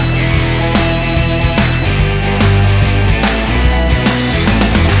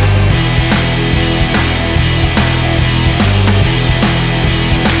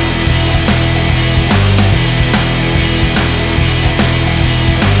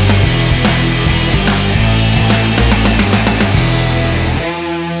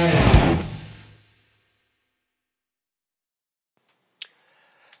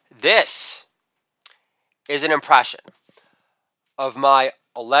This is an impression of my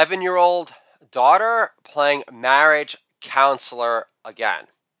 11-year-old daughter playing marriage counselor again.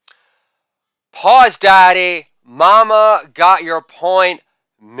 Pause, Daddy. Mama got your point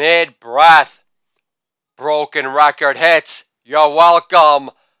mid-breath. Broken record hits. You're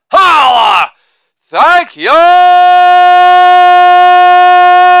welcome. Holla! Thank you!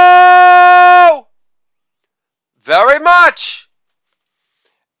 Very much.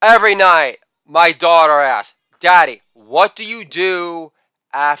 Every night, my daughter asks, Daddy, what do you do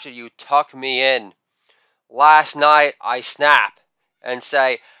after you tuck me in? Last night, I snap and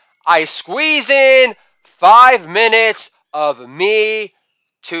say, I squeeze in 5 minutes of me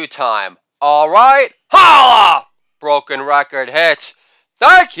too time. All right? Holla! Broken record hits.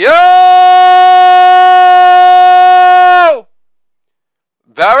 Thank you!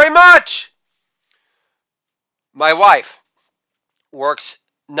 Very much. My wife works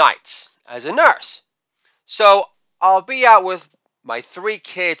nights as a nurse. So I'll be out with my 3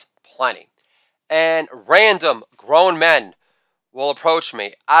 kids plenty. And random grown men will approach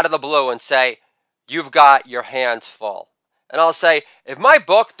me out of the blue and say, you've got your hands full. And I'll say, if my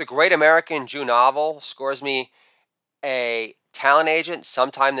book, The Great American Jew Novel, scores me a talent agent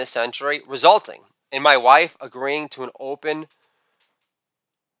sometime this century, resulting in my wife agreeing to an open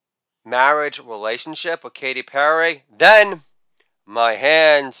marriage relationship with Katy Perry, then my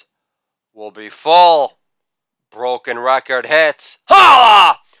hands will be full. Broken record hits.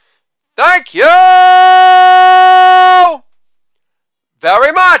 Holla! Thank you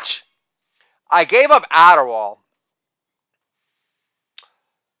very much. I gave up Adderall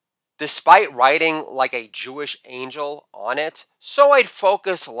despite writing like a Jewish angel on it, so I'd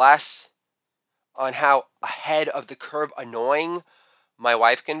focus less on how ahead of the curve annoying my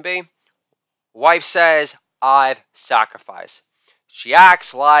wife can be. Wife says, I've sacrificed. She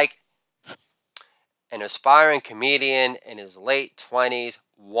acts like an aspiring comedian in his late 20s,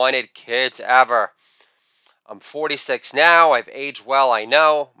 wanted kids ever. I'm 46 now. I've aged well, I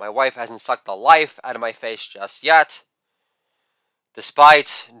know. My wife hasn't sucked the life out of my face just yet.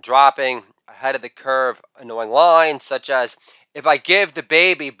 Despite dropping ahead of the curve annoying lines such as, if I give the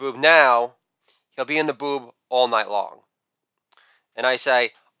baby boob now, he'll be in the boob all night long. And I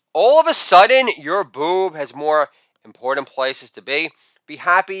say, all of a sudden, your boob has more important places to be. Be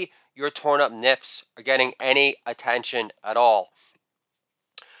happy your torn up nips are getting any attention at all.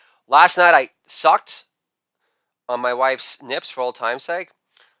 Last night, I sucked on my wife's nips for old time's sake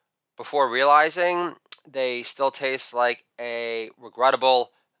before realizing they still taste like a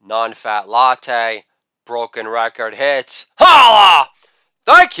regrettable non-fat latte. Broken record hits. Holla!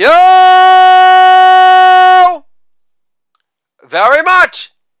 Thank you very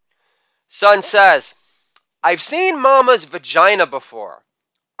much. Son says, I've seen Mama's vagina before.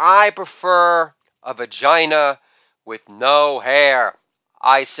 I prefer a vagina with no hair.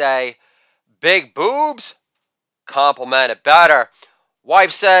 I say, big boobs? Compliment it better.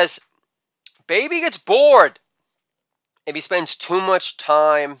 Wife says, baby gets bored if he spends too much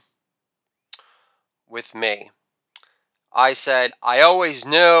time with me. I said, I always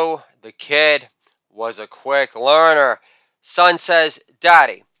knew the kid was a quick learner. Son says,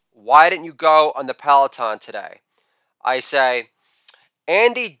 Daddy, why didn't you go on the Peloton today? I say,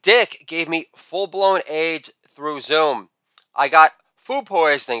 Andy Dick gave me full-blown AIDS through Zoom. I got food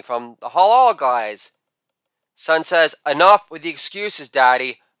poisoning from the halal guys. Son says, enough with the excuses,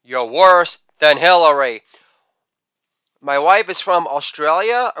 Daddy. You're worse than Hillary. My wife is from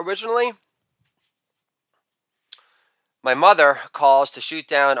Australia originally. My mother calls to shoot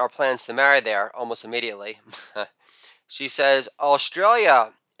down our plans to marry there almost immediately. She says,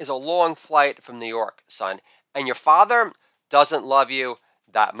 Australia is a long flight from New York, son, and your father doesn't love you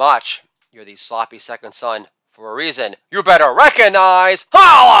that much. You're the sloppy second son for a reason. You better recognize.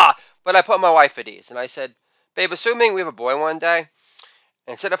 Holla! But I put my wife at ease, and I said, babe, assuming we have a boy one day,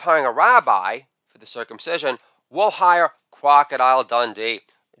 instead of hiring a rabbi for the circumcision, we'll hire Crocodile Dundee,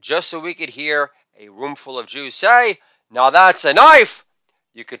 just so we could hear a room full of Jews say, now that's a knife.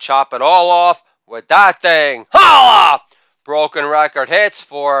 You could chop it all off with that thing. Holla! Broken record hits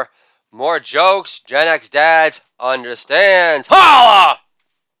for more jokes Gen X dads understand. Holla!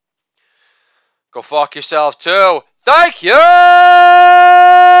 Go fuck yourself too. Thank you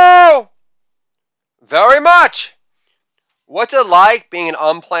very much. What's it like being an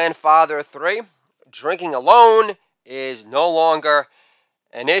unplanned father of 3? Drinking alone is no longer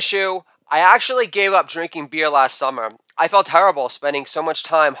an issue. I actually gave up drinking beer last summer. I felt terrible spending so much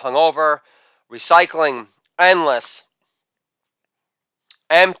time hungover, recycling endless,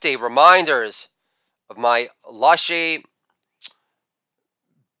 empty reminders of my lushy,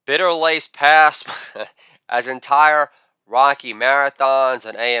 bitter-laced past as entire Rocky marathons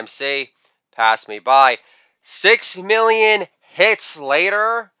on AMC passed me by. 6 million hits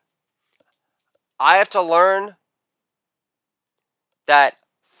later, I have to learn that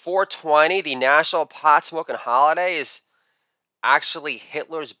 420, the National Pot Smoking Holiday, is actually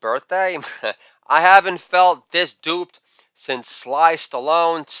Hitler's birthday. I haven't felt this duped since Sly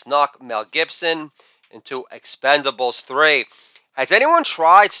Stallone snuck Mel Gibson into Expendables 3. Has anyone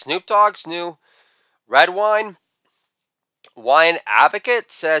tried Snoop Dogg's new red wine? Wine Advocate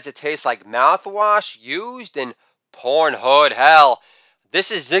says it tastes like mouthwash used in Pornhood hell.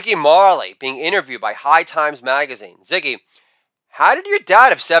 This is Ziggy Marley being interviewed by High Times magazine. Ziggy, how did your dad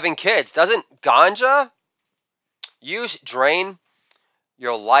have 7 kids? Doesn't ganja use drain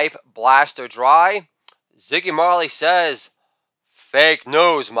your life blaster dry? Ziggy Marley says, fake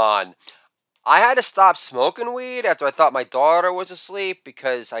news, man. I had to stop smoking weed after I thought my daughter was asleep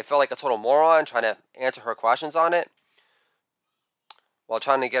because I felt like a total moron trying to answer her questions on it while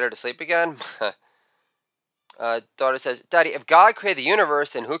trying to get her to sleep again. Daughter says, Daddy, if God created the universe,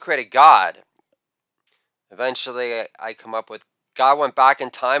 then who created God? Eventually, I come up with God went back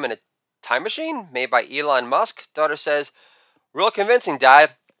in time in a time machine made by Elon Musk. Daughter says, real convincing,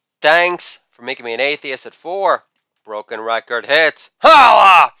 Dad. Thanks for making me an atheist at 4. Broken record hits.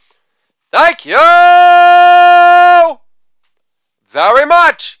 Holla! Thank you very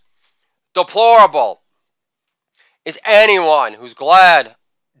much. Deplorable is anyone who's glad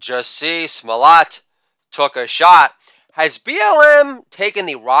Jussie Smollett took a shot. Has BLM taken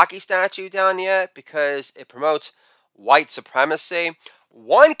the Rocky statue down yet because it promotes white supremacy?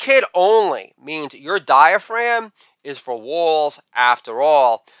 One kid only means your diaphragm is for walls after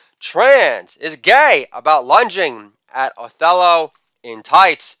all. Trans is gay about lunging at Othello in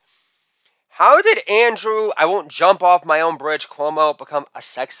tights. How did Andrew, I won't jump off my own bridge, Cuomo, become a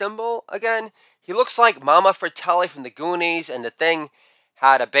sex symbol again? He looks like Mama Fratelli from the Goonies, and the Thing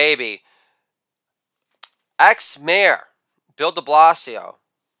had a baby. Ex-mayor Bill de Blasio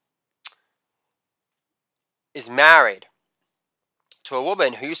is married to a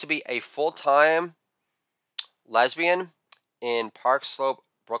woman who used to be a full-time lesbian in Park Slope,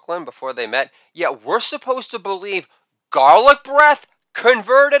 Brooklyn, before they met. Yet we're supposed to believe garlic breath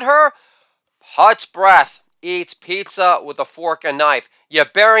converted her? Putz Breath eats pizza with a fork and knife,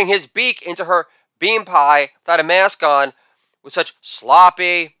 yet burying his beak into her bean pie without a mask on with such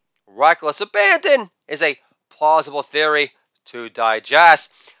sloppy, reckless abandon is a plausible theory to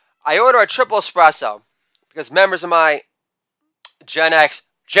digest. I order a triple espresso because members of my Gen X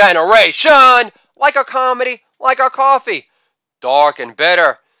generation like our comedy, like our coffee. Dark and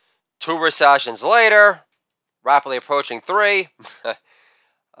bitter. 2 recessions later, rapidly approaching 3.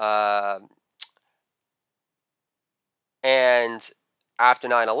 And after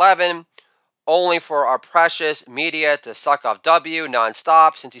 9/11, only for our precious media to suck off W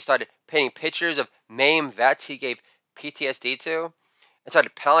nonstop since he started painting pictures of maimed vets he gave PTSD to and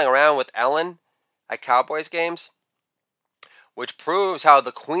started palling around with Ellen at Cowboys games, which proves how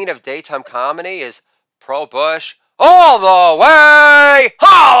the queen of daytime comedy is pro-Bush all the way.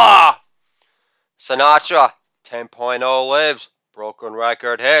 Holla! Sinatra, 10.0 lives, broken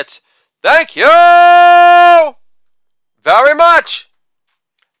record hits. Thank you very much.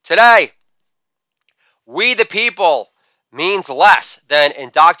 Today, we the people means less than in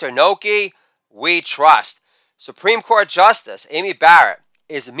Dr. Noki, we trust. Supreme Court Justice Amy Barrett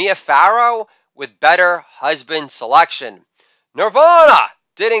is Mia Farrow with better husband selection. Nirvana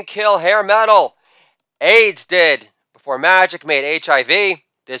didn't kill hair metal. AIDS did before magic made HIV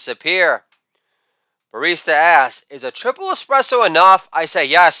disappear. Barista asks, is a triple espresso enough? I say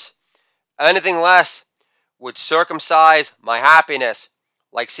yes. Anything less would circumcise my happiness,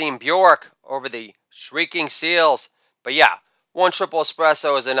 like seeing Bjork over the Shrieking Seals. But yeah, 1 triple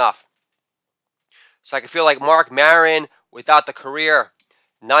espresso is enough. So I can feel like Mark Maron without the career.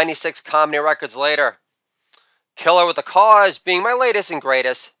 96 comedy records later. Killer with a Cause being my latest and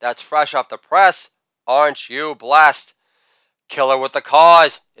greatest. That's fresh off the press. Aren't you blessed? Killer with a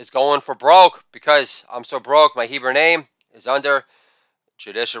Cause is going for broke because I'm so broke my Hebrew name is under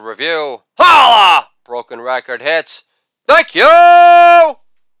judicial review. Holla! Broken record hits. Thank you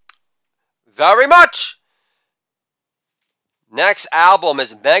very much. Next album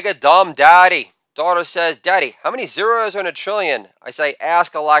is Mega Dumb Daddy. Daughter says, Daddy, how many zeros are in a trillion? I say,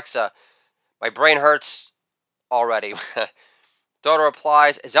 ask Alexa. My brain hurts already. Daughter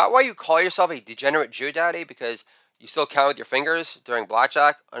replies, is that why you call yourself a degenerate Jew, Daddy? Because you still count with your fingers during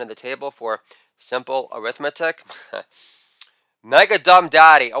blackjack under the table for simple arithmetic? Mega Dumb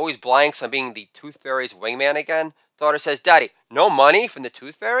Daddy always blanks on being the Tooth Fairy's wingman again. Daughter says, Daddy, no money from the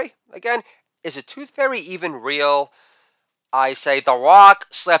Tooth Fairy? Again, is the Tooth Fairy even real? I say, The Rock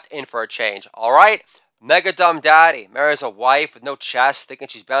slept in for a change, alright? Mega dumb daddy marries a wife with no chest, thinking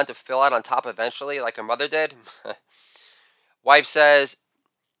she's bound to fill out on top eventually, like her mother did. Wife says,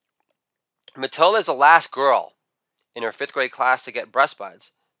 Matilda's the last girl in her 5th grade class to get breast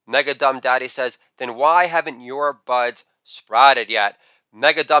buds. Mega dumb daddy says, then why haven't your buds sprouted yet?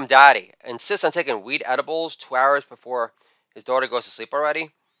 Mega dumb daddy insists on taking weed edibles 2 hours before his daughter goes to sleep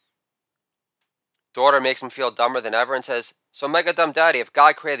already. Daughter makes him feel dumber than ever and says, so mega dumb daddy, if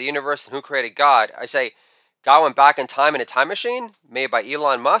God created the universe, then who created God? I say, God went back in time in a time machine made by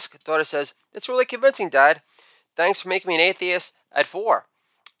Elon Musk. Daughter says, it's really convincing, Dad. Thanks for making me an atheist at 4.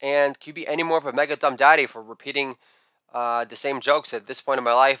 And can you be any more of a mega dumb daddy for repeating the same jokes at this point in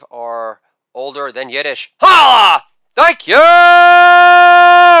my life are older than Yiddish? Holla! Thank you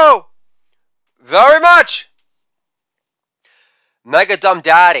very much. Mega dumb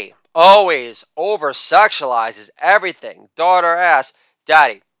daddy always over-sexualizes everything. Daughter asks,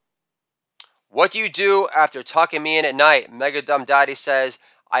 Daddy, what do you do after tucking me in at night? Mega dumb daddy says,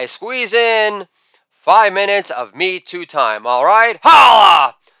 I squeeze in 5 minutes of Me Too time, alright?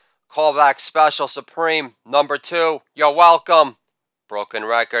 Holla! Callback special supreme number 2. You're welcome. Broken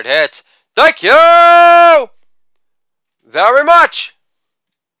record hits. Thank you very much.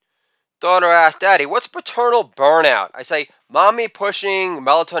 Daughter asks, Daddy, what's paternal burnout? I say, Mommy pushing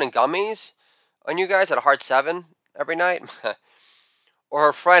melatonin gummies on you guys at a hard 7 every night? Or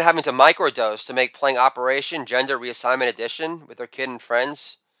her friend having to microdose to make playing Operation Gender Reassignment Edition with her kid and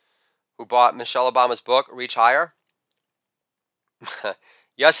friends who bought Michelle Obama's book, Reach Higher?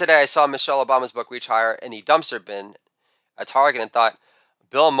 Yesterday, I saw Michelle Obama's book, Reach Higher, in the dumpster bin at Target and thought,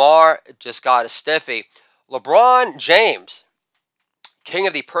 Bill Maher just got a stiffy. LeBron James, king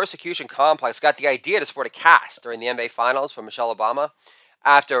of the persecution complex, got the idea to sport a cast during the NBA Finals for Michelle Obama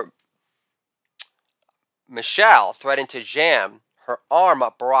after Michelle threatened to jam her arm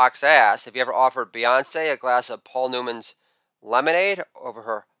up Barack's ass. Have you ever offered Beyonce a glass of Paul Newman's lemonade over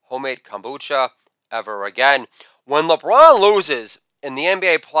her homemade kombucha ever again? When LeBron loses in the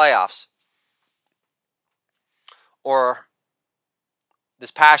NBA playoffs, or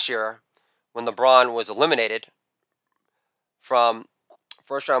this past year when LeBron was eliminated from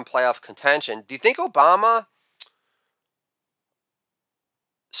first round playoff contention, do you think Obama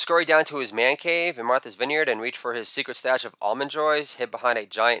scurried down to his man cave in Martha's Vineyard and reached for his secret stash of Almond Joys hid behind a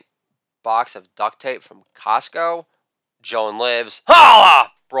giant box of duct tape from Costco? Joan lives.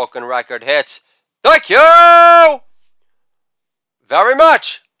 Holla! Broken record hits. Thank you very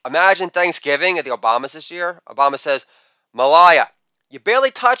much. Imagine Thanksgiving at the Obamas this year. Obama says, Malaya, you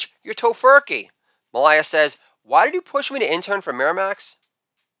barely touch your tofurkey. Malaya says, why did you push me to intern for Miramax?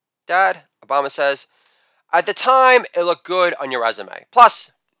 Dad, Obama says, at the time, it looked good on your resume.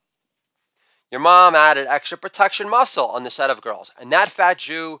 Plus, your mom added extra protection muscle on the set of Girls, and that fat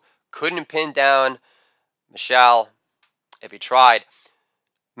Jew couldn't pin down Michelle if he tried.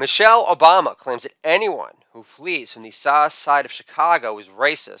 Michelle Obama claims that anyone who flees from the south side of Chicago is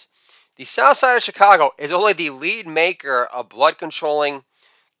racist. The south side of Chicago is only the lead maker of blood-controlling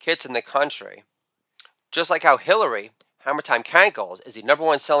kits in the country. Just like how Hillary, Hammer Time Cankles, is the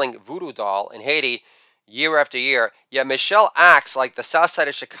 #1 selling voodoo doll in Haiti year after year, yet Michelle acts like the south side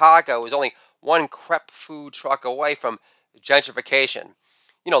of Chicago is only one crepe food truck away from gentrification.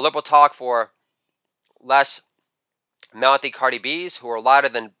 You know, liberal talk for less mouthy Cardi B's who are louder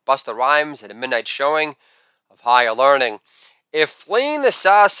than Busta Rhymes at a midnight showing of Higher Learning. If fleeing the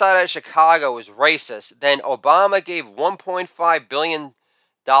south side of Chicago is racist, then Obama gave $1.5 billion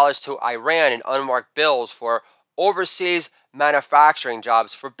to Iran in unmarked bills for overseas manufacturing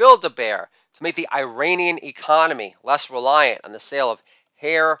jobs for Build-A-Bear to make the Iranian economy less reliant on the sale of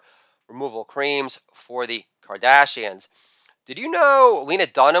hair removal creams for the Kardashians. Did you know Lena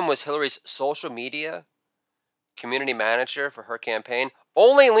Dunham was Hillary's social media community manager for her campaign?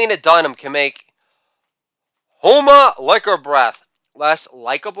 Only Lena Dunham can make Homa liquor breath less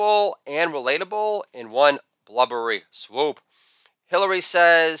likable and relatable in one blubbery swoop. Hillary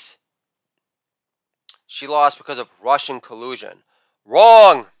says she lost because of Russian collusion.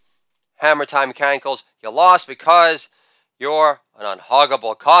 Wrong! Hammer Time Cankles, you lost because you're an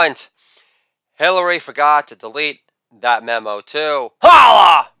unhuggable cunt. Hillary forgot to delete that memo too.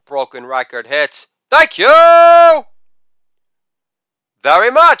 Holla! Broken record hits. Thank you very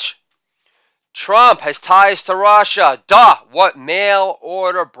much. Trump has ties to Russia. Duh! What mail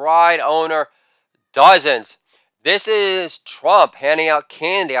order bride owner doesn't? This is Trump handing out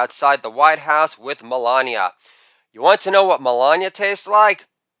candy outside the White House with Melania. You want to know what Melania tastes like?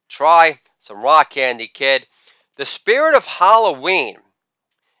 Try some rock candy, kid. The spirit of Halloween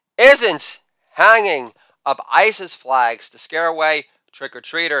isn't hanging up ISIS flags to scare away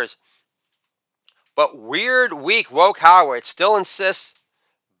trick-or-treaters, but Weird Week woke Howard still insists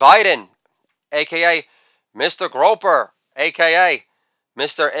Biden, aka Mr. Groper, aka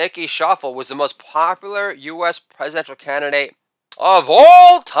Mr. Icky Shuffle, was the most popular U.S. presidential candidate of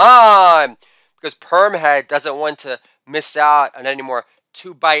all time because Permhead doesn't want to miss out on any more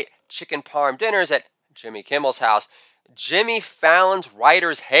 2-bite chicken parm dinners at Jimmy Kimmel's house. Jimmy Fallon's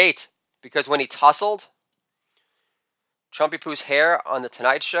writers hate because when he tussled Trumpy Poo's hair on The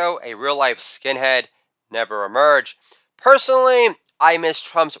Tonight Show, a real-life skinhead never emerged. Personally, I miss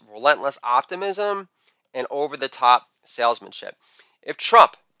Trump's relentless optimism and over-the-top salesmanship. If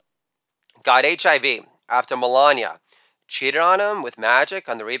Trump got HIV after Melania cheated on him with Magic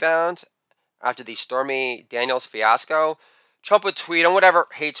on the rebound after the Stormy Daniels fiasco, Trump would tweet on whatever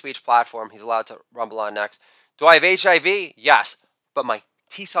hate speech platform he's allowed to rumble on next. Do I have HIV? Yes, but my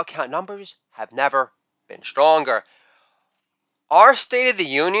T-cell count numbers have never been stronger. Our State of the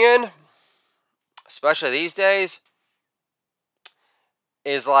Union, especially these days,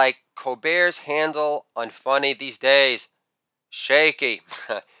 is like Colbert's handle on funny these days. Shaky.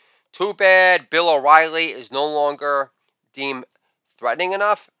 Too bad Bill O'Reilly is no longer deemed threatening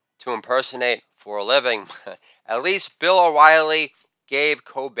enough to impersonate for a living. At least Bill O'Reilly gave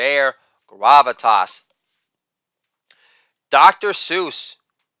Colbert gravitas. Dr. Seuss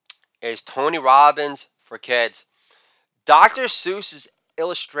is Tony Robbins for kids. Dr. Seuss's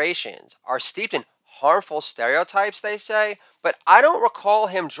illustrations are steeped in harmful stereotypes, they say, but I don't recall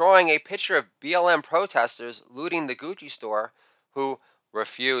him drawing a picture of BLM protesters looting the Gucci store who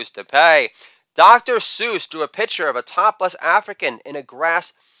refused to pay. Dr. Seuss drew a picture of a topless African in a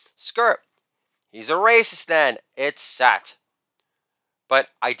grass skirt. He's a racist then. It's set. But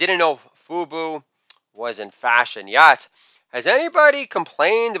I didn't know FUBU was in fashion yet. Has anybody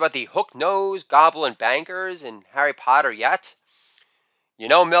complained about the hook-nosed goblin bankers in Harry Potter yet? You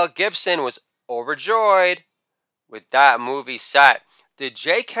know, Mel Gibson was overjoyed with that movie set. Did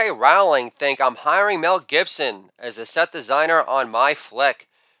J.K. Rowling think I'm hiring Mel Gibson as a set designer on my flick?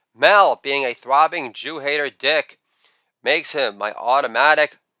 Mel, being a throbbing Jew-hater dick, makes him my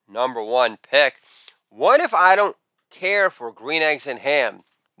automatic #1 pick. What if I don't care for green eggs and ham?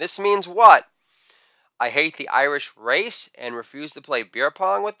 This means what? I hate the Irish race and refuse to play beer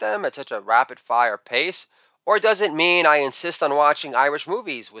pong with them at such a rapid-fire pace? Or does it mean I insist on watching Irish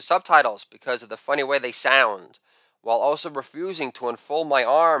movies with subtitles because of the funny way they sound, while also refusing to unfold my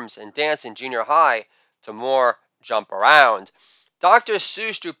arms and dance in junior high to more jump around? Dr.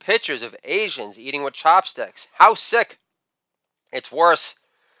 Seuss drew pictures of Asians eating with chopsticks. How sick! It's worse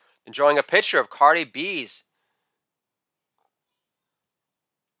than drawing a picture of Cardi B's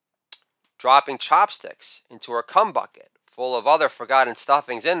dropping chopsticks into her cum bucket full of other forgotten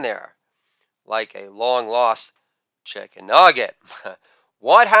stuffings in there, like a long-lost chicken nugget.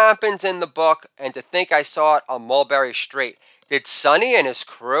 What happens in the book, and to think I saw it on Mulberry Street? Did Sonny and his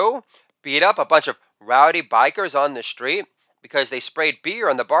crew beat up a bunch of rowdy bikers on the street because they sprayed beer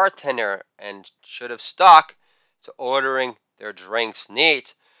on the bartender and should have stuck to ordering their drinks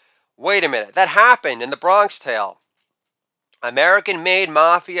neat? Wait a minute, that happened in The Bronx Tale. American-made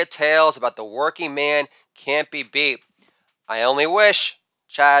mafia tales about the working man can't be beat. I only wish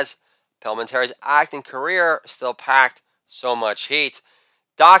Chaz Palminteri's acting career still packed so much heat.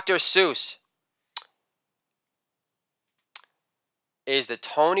 Dr. Seuss is the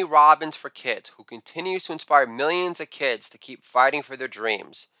Tony Robbins for kids who continues to inspire millions of kids to keep fighting for their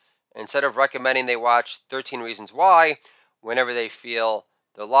dreams, instead of recommending they watch 13 Reasons Why whenever they feel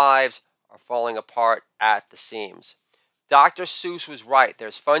their lives are falling apart at the seams. Dr. Seuss was right.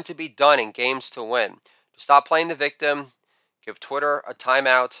 There's fun to be done in games to win. Just stop playing the victim, give Twitter a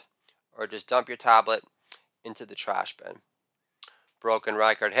timeout, or just dump your tablet into the trash bin. Broken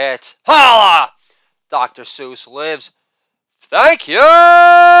record hits. Holla! Dr. Seuss lives. Thank you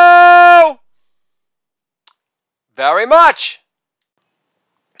very much.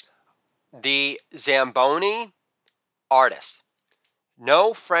 The Zamboni artist.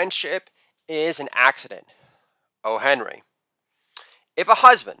 No friendship is an accident. O. Henry. If a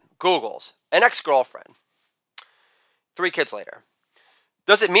husband Googles an ex-girlfriend 3 kids later,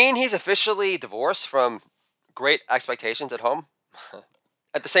 does it mean he's officially divorced from Great Expectations at home?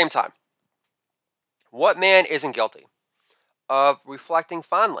 At the same time, what man isn't guilty of reflecting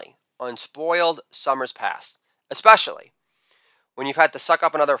fondly on spoiled summers past, especially when you've had to suck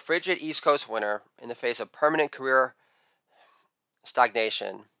up another frigid East Coast winter in the face of permanent career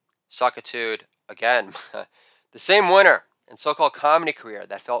stagnation, suckitude again? The same winter and so-called comedy career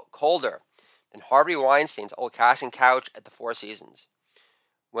that felt colder than Harvey Weinstein's old casting couch at the Four Seasons.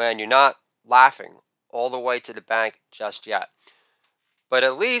 When you're not laughing all the way to the bank just yet. But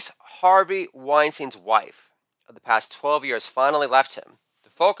at least Harvey Weinstein's wife of the past 12 years finally left him to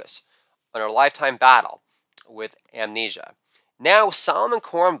focus on her lifetime battle with amnesia. Now, Solomon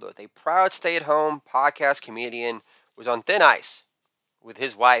Kornbluth, a proud stay-at-home podcast comedian, was on thin ice with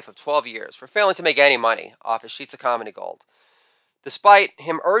his wife of 12 years for failing to make any money off his sheets of comedy gold. Despite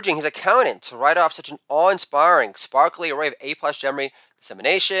him urging his accountant to write off such an awe-inspiring, sparkly array of A-plus Gemini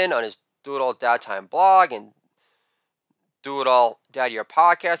dissemination on his Do It All Dad Time blog and Do It All Dad Year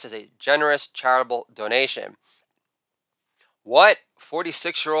podcast as a generous charitable donation. What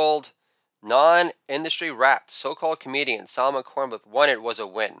 46-year-old non-industry wrapped so-called comedian Solomon Kornbluth wanted was a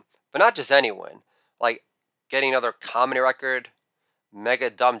win, but not just any win, like getting another comedy record, Mega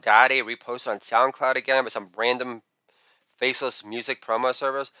Dumb Daddy reposted on SoundCloud again by some random faceless music promo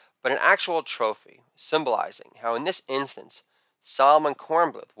service, but an actual trophy symbolizing how in this instance Solomon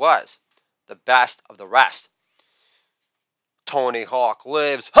Kornbluth was the best of the rest. Tony Hawk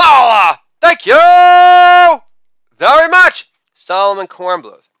lives. Holla! Thank you very much. Solomon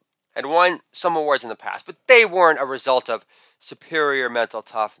Kornbluth had won some awards in the past, but they weren't a result of superior mental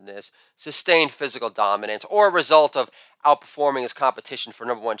toughness, sustained physical dominance, or a result of outperforming his competition for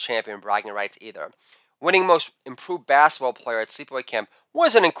number one champion bragging rights either. Winning most improved basketball player at Sleepaway Camp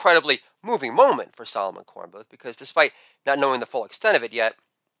was an incredibly moving moment for Solomon Kornbluth because despite not knowing the full extent of it yet,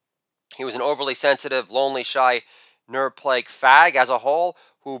 he was an overly sensitive, lonely, shy, nerd-plagued fag as a whole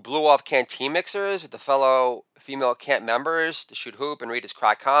who blew off canteen mixers with the fellow female camp members to shoot hoop and read his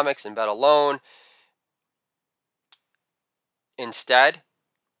crack comics in bed alone. Instead,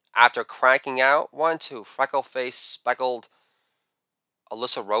 after cranking out one to freckle-faced, speckled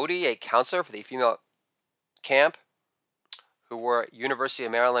Alyssa Rhodey, a counselor for the female camp, who wore University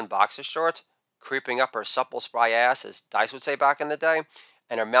of Maryland boxer shorts, creeping up her supple, spry ass, as Dice would say back in the day,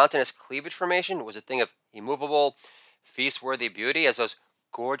 and her mountainous cleavage formation was a thing of immovable, feast-worthy beauty, as those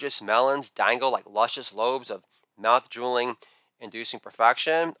gorgeous melons dangle like luscious lobes of mouth-drooling, inducing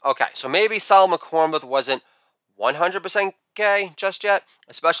perfection. Okay, so maybe Solomon Kornbluth wasn't 100% gay just yet,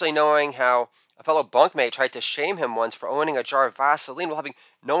 especially knowing how a fellow bunkmate tried to shame him once for owning a jar of Vaseline while having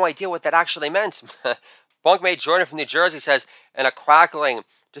no idea what that actually meant. Bunkmate Jordan from New Jersey says in a crackling,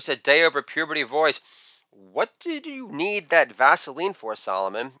 just a day over puberty voice, "What did you need that Vaseline for,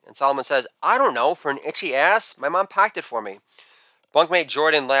 Solomon?" And Solomon says, "I don't know, for an itchy ass? My mom packed it for me." Bunkmate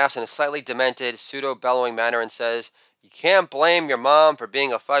Jordan laughs in a slightly demented, pseudo-bellowing manner and says, "You can't blame your mom for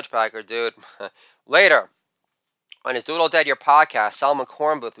being a fudge packer, dude." Later, on his Do It All Dad Year podcast, Solomon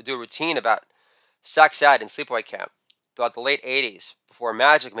Kornbluth would do a routine about sex ed and sleepaway camp throughout the late 80s, before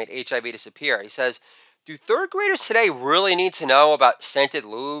magic made HIV disappear. He says, "Do third graders today really need to know about scented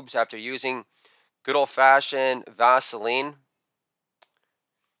lubes after using good old-fashioned Vaseline?"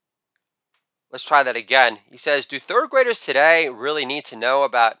 Let's try that again. He says, "Do third graders today really need to know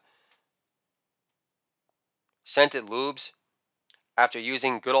about scented lubes after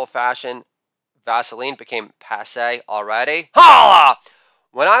using good old-fashioned Vaseline became passe already?" Holla!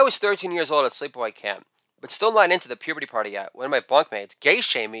 When I was 13 years old at sleepaway camp, but still not into the puberty party yet, one of my bunkmates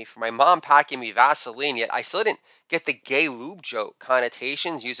gay-shamed me for my mom packing me Vaseline, yet I still didn't get the gay lube joke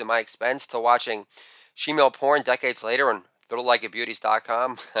connotations used at my expense till watching shemale porn decades later on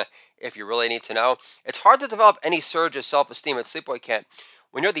ThriddleLikeItBeauties.com, if you really need to know. It's hard to develop any surge of self-esteem at sleepaway camp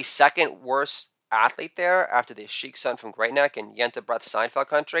when you're the second worst athlete there after the chic son from Great Neck and Yenta Breath Seinfeld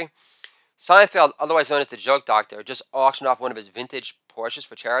country. Seinfeld, otherwise known as the Joke Doctor, just auctioned off one of his vintage Porsches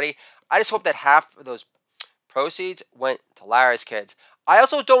for charity. I just hope that half of those proceeds went to Larry's kids. I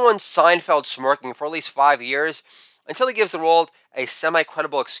also don't want Seinfeld smirking for at least 5 years until he gives the world a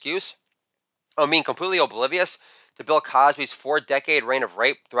semi-credible excuse, completely oblivious to Bill Cosby's 4-decade reign of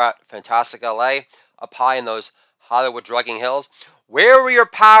rape throughout fantastic LA, up high in those Hollywood drugging hills. Where were your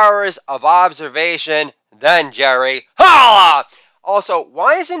powers of observation then, Jerry? Holla! Also,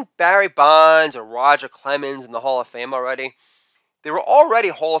 why isn't Barry Bonds or Roger Clemens in the Hall of Fame already? They were already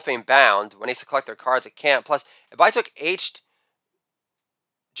Hall of Fame bound when they used to collect their cards at camp. Plus, if I took HGH,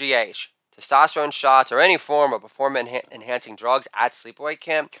 testosterone shots, or any form of performance-enhancing drugs at sleepaway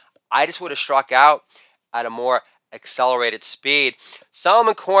camp, I just would have struck out at a more accelerated speed.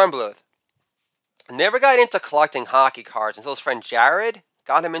 Solomon Kornbluth never got into collecting hockey cards until his friend Jared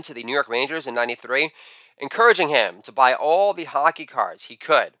got him into the New York Rangers in '93, encouraging him to buy all the hockey cards he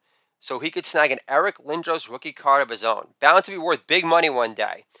could so he could snag an Eric Lindros rookie card of his own, bound to be worth big money one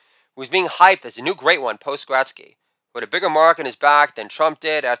day, who was being hyped as a new great one post-Gretzky, who had a bigger mark on his back than Trump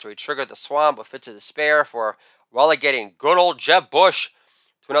did after he triggered the swamp with fits of despair for relegating good old Jeb Bush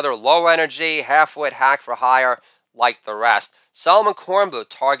to another low-energy, half-wit hack for hire like the rest. Solomon Kornbluth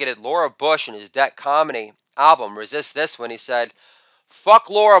targeted Laura Bush in his debt comedy album Resist This when he said, "Fuck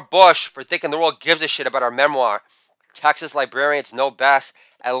Laura Bush for thinking the world gives a shit about our memoir. Texas librarians know best.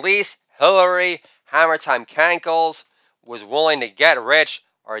 At least Hillary Hammer Time Cankles was willing to get rich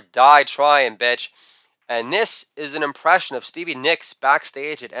or die trying, bitch." And this is an impression of Stevie Nicks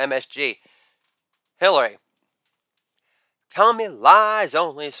backstage at MSG. Hillary, tell me lies,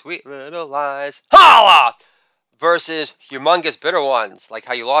 only sweet little lies. Holla! Versus humongous bitter ones, like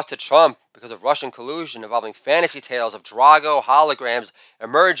how you lost to Trump because of Russian collusion involving fantasy tales of Drago holograms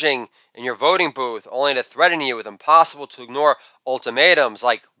emerging in your voting booth, only to threaten you with impossible to ignore ultimatums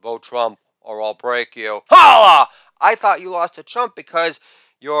like vote Trump or I'll break you. Holla! I thought you lost to Trump because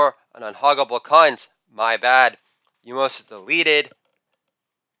you're an unhuggable cunt. My bad. You must have deleted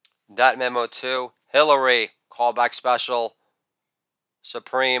that memo too. Hillary, callback special.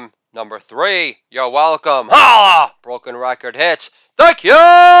 Supreme number 3. You're welcome. Holla! Broken record hits. Thank you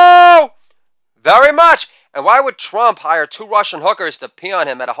very much. And why would Trump hire 2 Russian hookers to pee on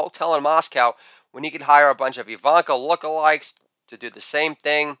him at a hotel in Moscow when he could hire a bunch of Ivanka lookalikes to do the same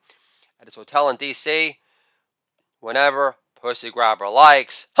thing at his hotel in D.C. whenever pussy grabber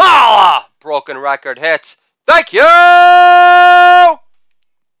likes? Holla! Broken record hits. Thank you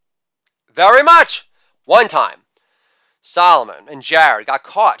very much. One time, Solomon and Jared got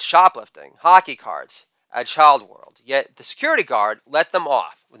caught shoplifting hockey cards at Child World, yet the security guard let them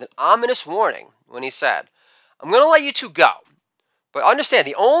off with an ominous warning when he said, "I'm going to let you 2 go, but understand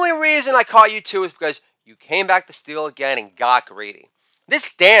the only reason I caught you 2 is because you came back to steal again and got greedy." This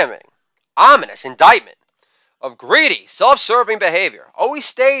damning, ominous indictment of greedy, self-serving behavior always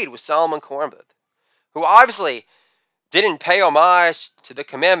stayed with Solomon Kornbluth, who obviously didn't pay homage to the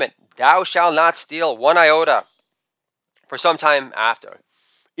commandment, "Thou shalt not steal 1 iota," for some time after.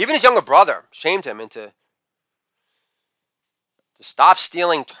 Even his younger brother shamed him into to stop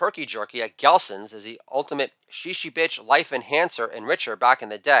stealing turkey jerky at Gelson's as the ultimate shishi bitch life enhancer enricher back in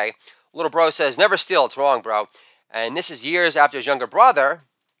the day. Little bro says, "Never steal, it's wrong, bro." And this is years after his younger brother,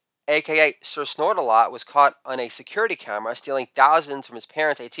 aka Sir Snort-a-Lot, was caught on a security camera stealing thousands from his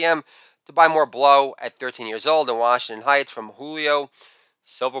parents' ATM to buy more blow at 13 years old in Washington Heights from Julio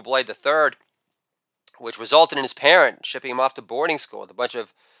Silverblade III, which resulted in his parent shipping him off to boarding school with a bunch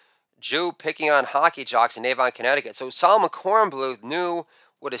of Jew picking on hockey jocks in Avon, Connecticut. So Solomon Kornbluth knew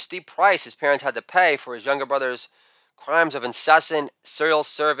what a steep price his parents had to pay for his younger brother's crimes of incessant,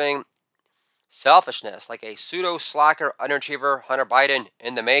 cereal-serving selfishness, like a pseudo-slacker underachiever Hunter Biden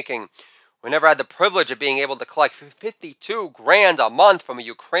in the making, who never had the privilege of being able to collect $52,000 a month from a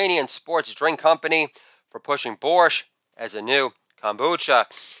Ukrainian sports drink company for pushing borscht as a new kombucha.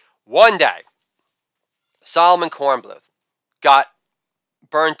 One day, Solomon Kornbluth got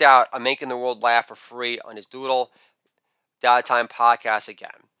burnt out on making the world laugh for free on his Doodle Dad Time podcast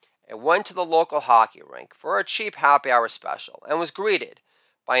again, and went to the local hockey rink for a cheap happy hour special and was greeted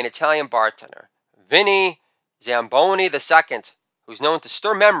by an Italian bartender, Vinny Zamboni II, who's known to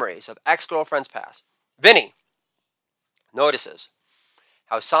stir memories of ex-girlfriends past. Vinny notices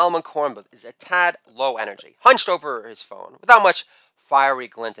how Solomon Kornbluth is a tad low energy, hunched over his phone, without much fiery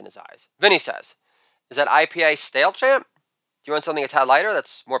glint in his eyes. Vinny says, "Is that IPA stale, champ? Do you want something a tad lighter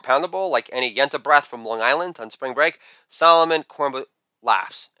that's more poundable, like any Yenta breath from Long Island on spring break?" Solomon Kornbluth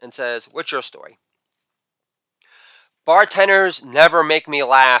laughs and says, "What's your story?" "Bartenders never make me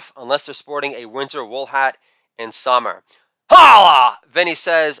laugh unless they're sporting a winter wool hat in summer." Holla! Vinny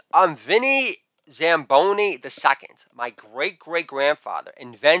says, "I'm Vinny Zamboni II. My great-great-grandfather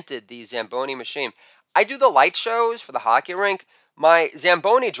invented the Zamboni machine. I do the light shows for the hockey rink. My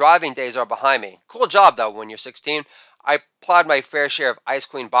Zamboni driving days are behind me. Cool job, though, when you're 16. I plowed my fair share of Ice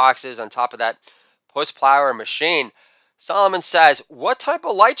Queen boxes on top of that puss plower machine." Solomon says, "What type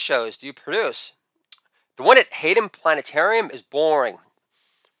of light shows do you produce?" "The one at Hayden Planetarium is boring.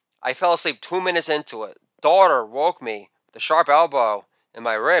 I fell asleep 2 minutes into it. Daughter woke me with a sharp elbow in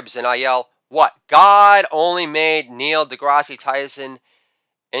my ribs, and I yell, 'What? God only made Neil deGrasse Tyson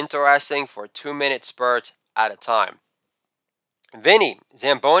interesting for 2-minute spurts at a time.'" Vinny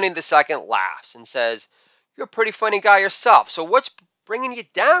Zamboni II laughs and says, "You're a pretty funny guy yourself, so what's bringing you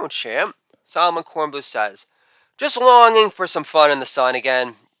down, champ?" Solomon Kornbluth says, "Just longing for some fun in the sun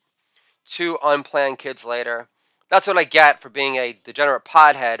again. 2 unplanned kids later. That's what I get for being a degenerate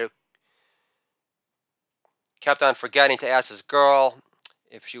pothead who kept on forgetting to ask his girl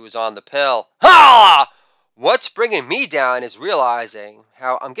if she was on the pill." Ha! "What's bringing me down is realizing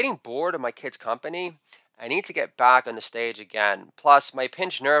how I'm getting bored of my kids' company. I need to get back on the stage again. Plus, my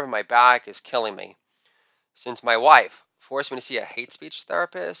pinched nerve in my back is killing me. Since my wife, forced me to see a hate speech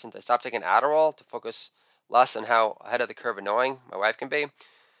therapist and to stop taking Adderall to focus less on how ahead of the curve annoying my wife can be.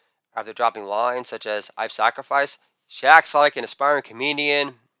 After dropping lines such as "I've sacrificed," she acts like an aspiring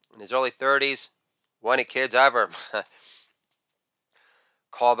comedian in his early 30s. Wanted kids ever.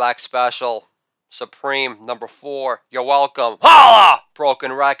 Callback special. Supreme number 4. You're welcome. Holla!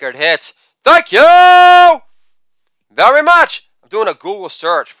 Broken record hits. Thank you very much. I'm doing a Google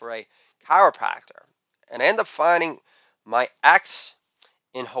search for a chiropractor, and I end up finding my ex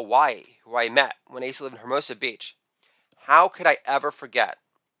in Hawaii, who I met when I used to live in Hermosa Beach. How could I ever forget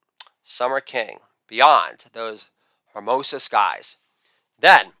Summer King beyond those Hermosa skies?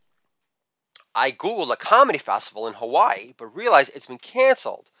 Then I Googled a comedy festival in Hawaii, but realized it's been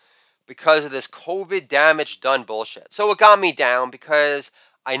canceled because of this COVID damage done bullshit. So it got me down because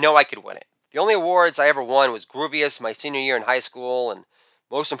I know I could win it. The only awards I ever won was Grooviest my senior year in high school and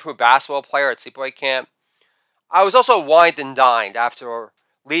Most Improved Basketball Player at Sleepaway Camp. I was also wined and dined after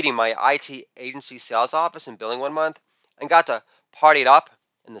leading my IT agency sales office in billing one month and got to party it up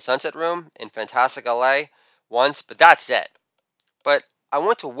in the Sunset Room in Fantastic LA once, but that's it. But I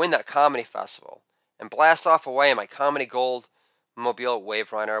want to win that comedy festival and blast off away in my Comedy Gold Mobile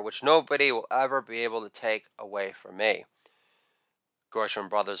Wave Runner, which nobody will ever be able to take away from me. Gershwin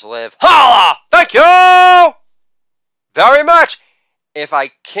Brothers live. Holla! Thank you very much. If I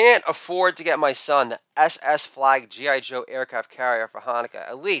can't afford to get my son the SS Flag G.I. Joe aircraft carrier for Hanukkah,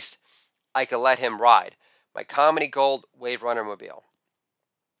 at least I could let him ride my Comedy Gold Wave Runner mobile.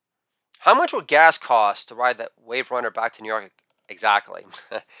 How much would gas cost to ride that Wave Runner back to New York exactly?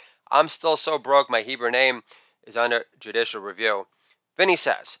 I'm still so broke, my Hebrew name is under judicial review. Vinny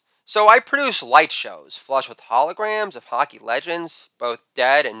says, so I produce light shows flush with holograms of hockey legends, both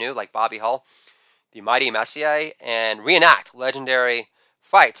dead and new, like Bobby Hull, the Mighty Messier, and reenact legendary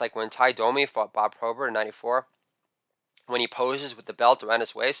fights like when Ty Domi fought Bob Probert in 94, when he poses with the belt around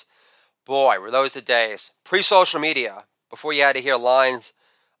his waist. Boy, were those the days. Pre-social media, before you had to hear lines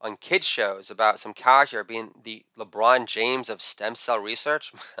on kids shows about some character being the LeBron James of stem cell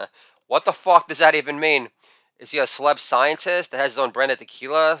research. What the fuck does that even mean? Is he a celeb scientist that has his own brand of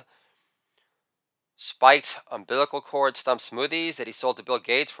tequila, spiked umbilical cord stump smoothies that he sold to Bill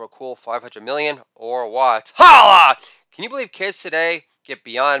Gates for a cool $500 million, or what? Holla! Can you believe kids today get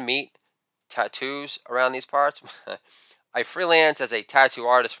Beyond Meat tattoos around these parts? I freelance as a tattoo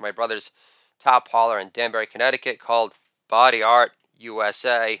artist for my brother's top parlor in Danbury, Connecticut called Body Art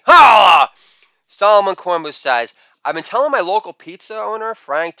USA. Holla! Solomon Cornbus says, I've been telling my local pizza owner,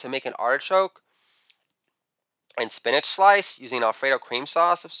 Frank, to make an artichoke and spinach slice using Alfredo cream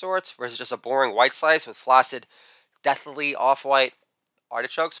sauce of sorts versus just a boring white slice with flaccid, deathly off-white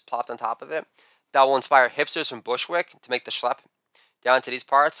artichokes plopped on top of it. That will inspire hipsters from Bushwick to make the schlep down to these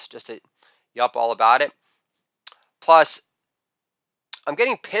parts just to yup all about it. Plus, I'm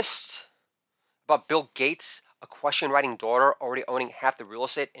getting pissed about Bill Gates' equestrian-riding daughter already owning half the real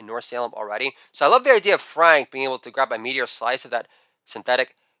estate in North Salem already. So I love the idea of Frank being able to grab a meteor slice of that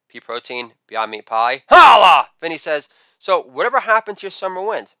synthetic pea protein Beyond Meat pie. Holla! Vinny says, so whatever happened to your summer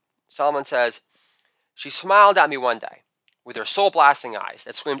wind? Solomon says, she smiled at me one day with her soul-blasting eyes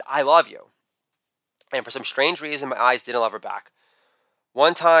that screamed, I love you. And for some strange reason, my eyes didn't love her back.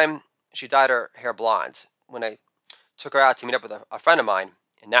 One time, she dyed her hair blonde when I took her out to meet up with a friend of mine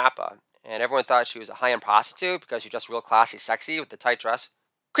in Napa. And everyone thought she was a high-end prostitute because she was just real classy, sexy with the tight dress.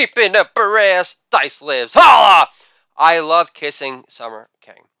 Creeping up her ass, Dice lives. Holla! I love kissing Summer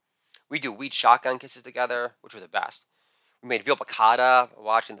King. We do weed shotgun kisses together, which were the best. We made veal piccata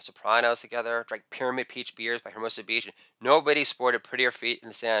watching The Sopranos together, drank Pyramid Peach beers by Hermosa Beach, and nobody sported prettier feet in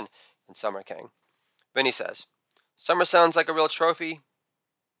the sand than Summer King. Vinny says, Summer sounds like a real trophy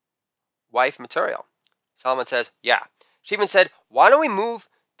wife material. Solomon says, yeah. She even said, why don't we move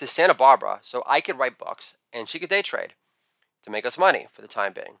to Santa Barbara so I could write books and she could day trade to make us money for the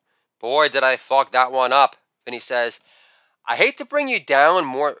time being. Boy, did I fuck that one up. Vinny says, I hate to bring you down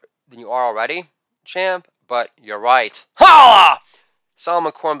more than you are already, champ, but you're right. Holla!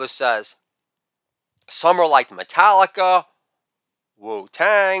 Solomon Cornbus says, Summer liked Metallica,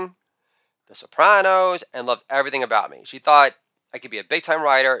 Wu-Tang, The Sopranos, and loved everything about me. She thought I could be a big-time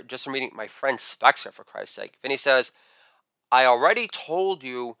writer just from reading my friend Spexer, for Christ's sake. Vinny says, I already told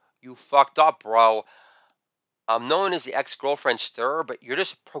you you fucked up, bro. I'm known as the ex-girlfriend stirrer, but you're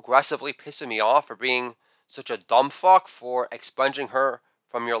just progressively pissing me off for being such a dumb fuck for expunging her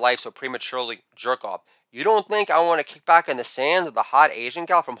from your life so prematurely, jerk off. You don't think I want to kick back in the sand with the hot Asian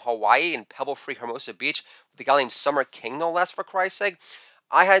gal from Hawaii and pebble-free Hermosa Beach with a gal named Summer King, no less, for Christ's sake?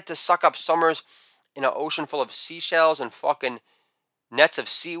 I had to suck up summers in an ocean full of seashells and fucking nets of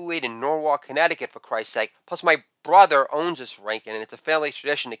seaweed in Norwalk, Connecticut, for Christ's sake. Plus, my brother owns this Rankin, and it's a family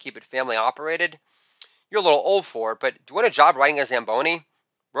tradition to keep it family operated. You're a little old for it, but do you want a job riding a Zamboni?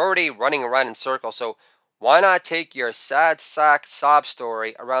 We're already running around in circles, so why not take your sad sack sob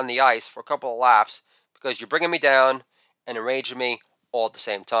story around the ice for a couple of laps, because you're bringing me down and enraging me all at the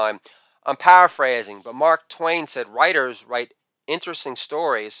same time. I'm paraphrasing, but Mark Twain said writers write interesting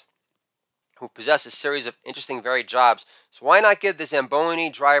stories who possess a series of interesting varied jobs. So why not give the Zamboni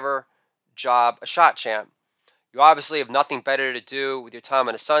driver job a shot, champ? You obviously have nothing better to do with your time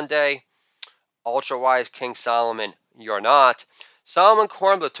on a Sunday. Ultra-wise King Solomon, you're not. Solomon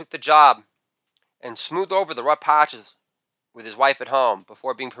Kornbluth took the job and smoothed over the rough patches with his wife at home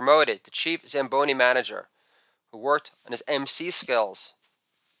before being promoted to chief Zamboni manager, who worked on his MC skills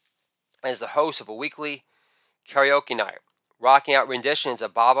as the host of a weekly karaoke night, rocking out renditions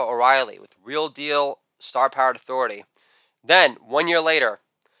of Baba O'Riley with real deal star-powered authority. Then, 1 year later,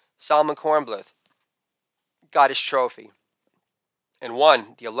 Solomon Kornbluth got his trophy and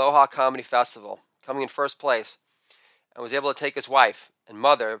won the Aloha Comedy Festival, coming in first place, and was able to take his wife and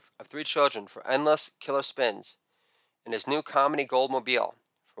mother of 3 children for endless killer spins in his new comedy Goldmobile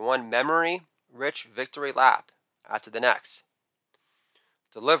for one memory-rich victory lap after the next,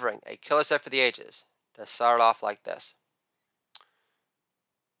 delivering a killer set for the ages that started off like this.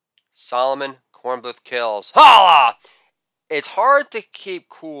 Solomon Kornbluth kills. Holla! It's hard to keep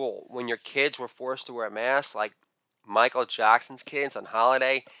cool when your kids were forced to wear masks like Michael Jackson's kids on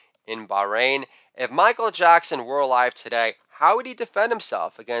holiday in Bahrain. If Michael Jackson were alive today, how would he defend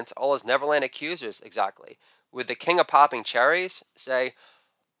himself against all his Neverland accusers exactly? Would the king of popping cherries say,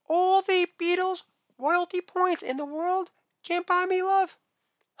 all the Beatles royalty points in the world can't buy me love?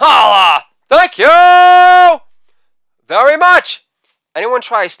 Holla! Thank you very much! Anyone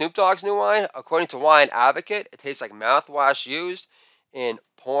try Snoop Dogg's new wine? According to Wine Advocate, it tastes like mouthwash used in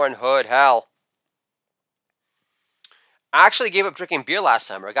porn hood hell. I actually gave up drinking beer last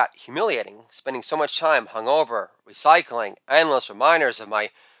summer. It got humiliating, spending so much time hungover, recycling, endless reminders of my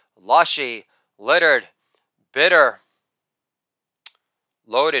lushy, littered, bitter,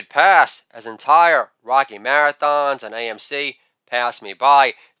 loaded past as entire Rocky marathons and AMC passed me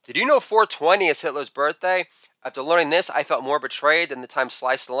by. Did you know 420 is Hitler's birthday? After learning this, I felt more betrayed than the time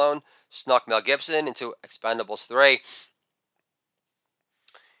Sly Stallone snuck Mel Gibson into Expendables 3.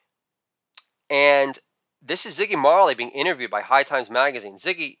 And this is Ziggy Marley being interviewed by High Times Magazine.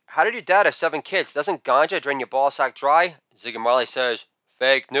 Ziggy, how did your dad have 7 kids? Doesn't ganja drain your ball sack dry? Ziggy Marley says,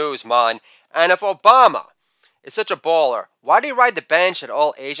 fake news, man. And if Obama is such a baller, why did he ride the bench at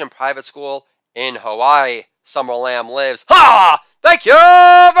all Asian private school in Hawaii? Summer Lamb lives. Ha! Thank you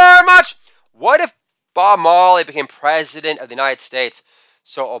very much! What if Bob Marley became president of the United States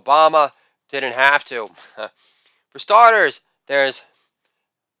so Obama didn't have to? For starters, there's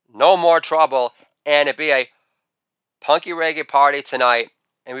no more trouble, and it'd be a punky reggae party tonight,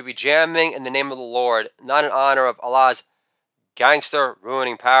 and we'd be jamming in the name of the Lord, not in honor of Allah's gangster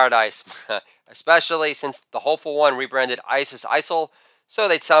ruining paradise. Especially since the Hopeful One rebranded ISIL, so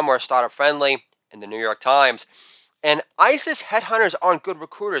they'd sound more startup friendly in the New York Times. And ISIS headhunters aren't good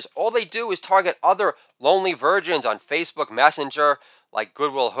recruiters. All they do is target other lonely virgins on Facebook Messenger, like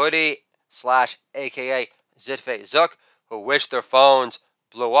Goodwill Hoodie / aka Zitfe Zook, who wish their phones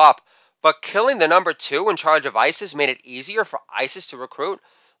blew up. But killing the number 2 in charge of ISIS made it easier for ISIS to recruit.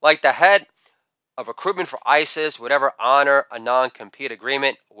 Like the head of recruitment for ISIS would ever honor a non-compete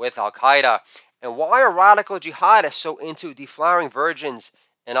agreement with Al-Qaeda. And why are radical jihadists so into deflowering virgins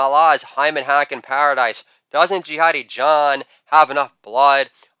in Allah's Hyman Hacken paradise? Doesn't Jihadi John have enough blood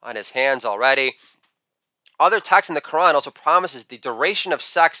on his hands already? Other texts in the Quran also promises the duration of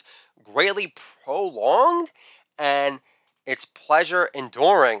sex greatly prolonged and its pleasure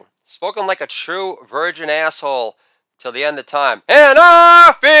enduring. Spoken like a true virgin asshole till the end of time. And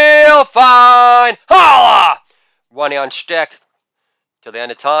I feel fine. Holla! Running on shtick till the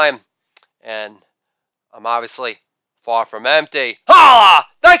end of time. And I'm obviously far from empty. Holla!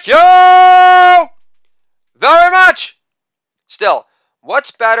 Thank you very much! Still, what's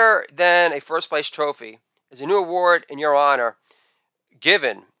better than a first place trophy is a new award in your honor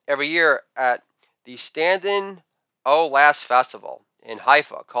given every year at the Stand-In O Last Festival in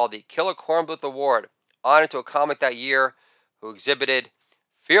Haifa called the Killer Kornbluth Award, honored to a comic that year who exhibited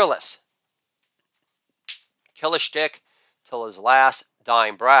fearless killer shtick till his last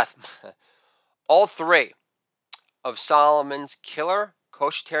dying breath. All 3 of Solomon's killer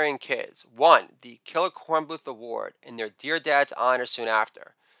Koshitarian kids won the Killer Kornbluth Award in their dear dad's honor soon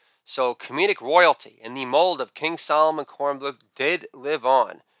after. So comedic royalty in the mold of King Solomon Kornbluth did live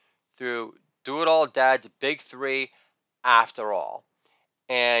on through Do-It-All Dad's Big 3 after all.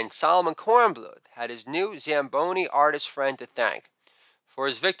 And Solomon Kornbluth had his new Zamboni artist friend to thank for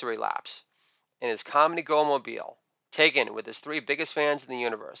his victory laps in his comedy go-mobile, taken with his three biggest fans in the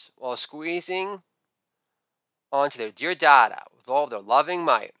universe, while squeezing onto their dear Dada with all their loving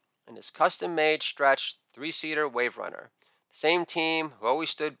might in his custom-made stretched three-seater Wave Runner. The same team who always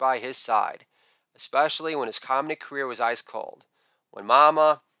stood by his side, especially when his comedy career was ice cold, when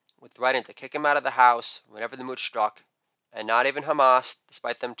Mama would threaten to kick him out of the house whenever the mood struck, and not even Hamas,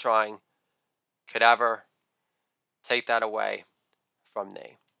 despite them trying, could ever take that away from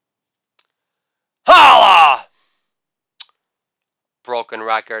me. Holla! Broken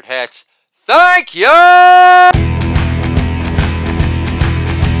Record hits. Thank you!